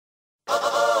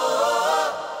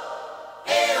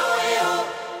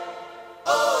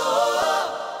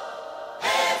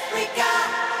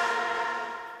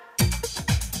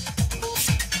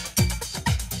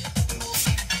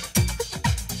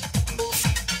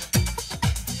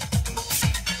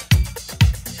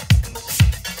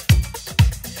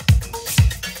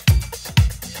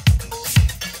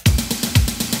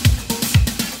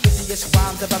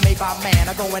by man.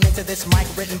 I'm going into this mic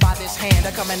written by this hand.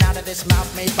 I'm coming out of this mouth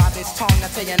made by this tongue. I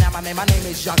tell you now, my name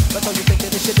is Young. But so you think that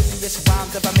this shit is this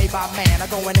rhymes ever made by man. I'm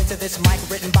going into this mic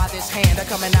written by this hand. I'm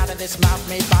coming out of this mouth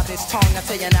made by this tongue. I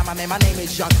tell you now, my name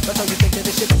is Young. But so you think that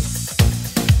this shit is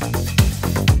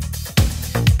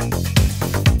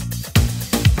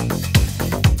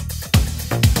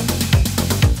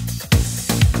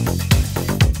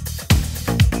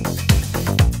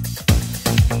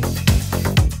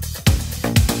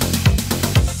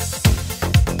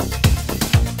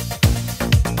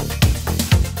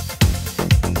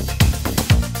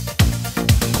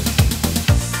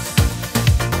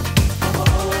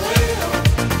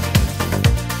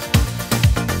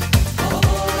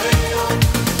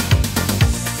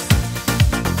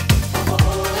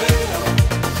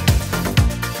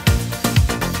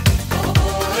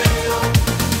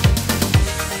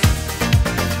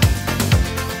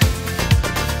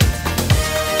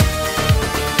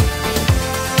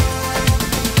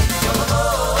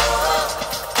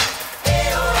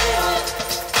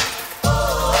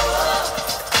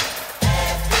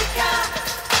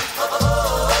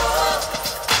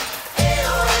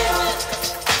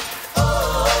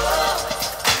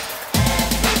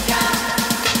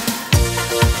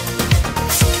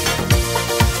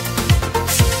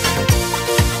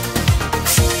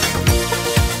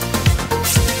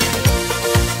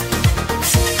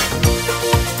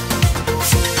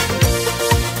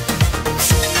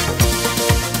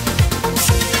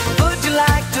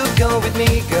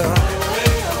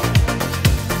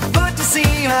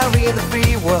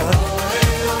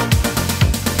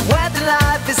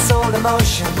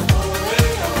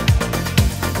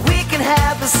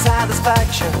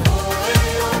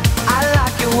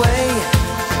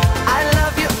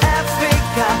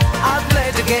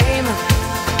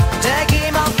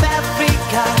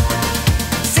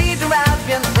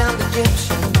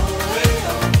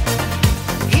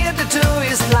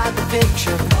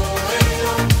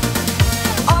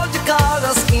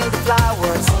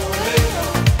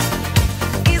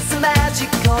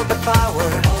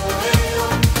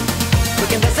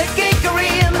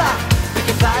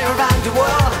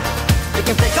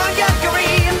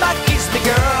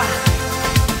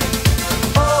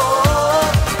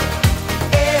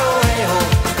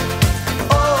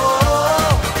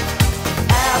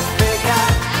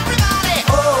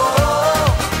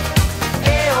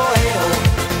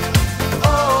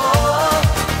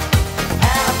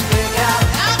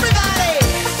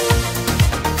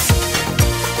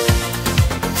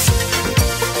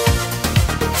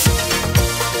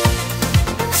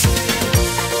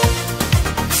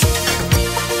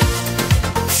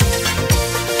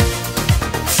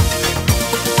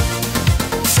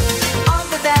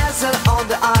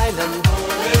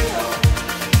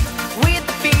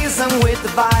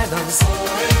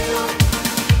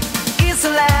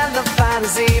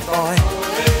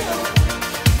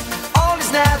All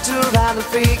is natural and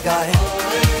free guy.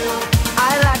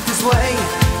 I like this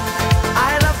way.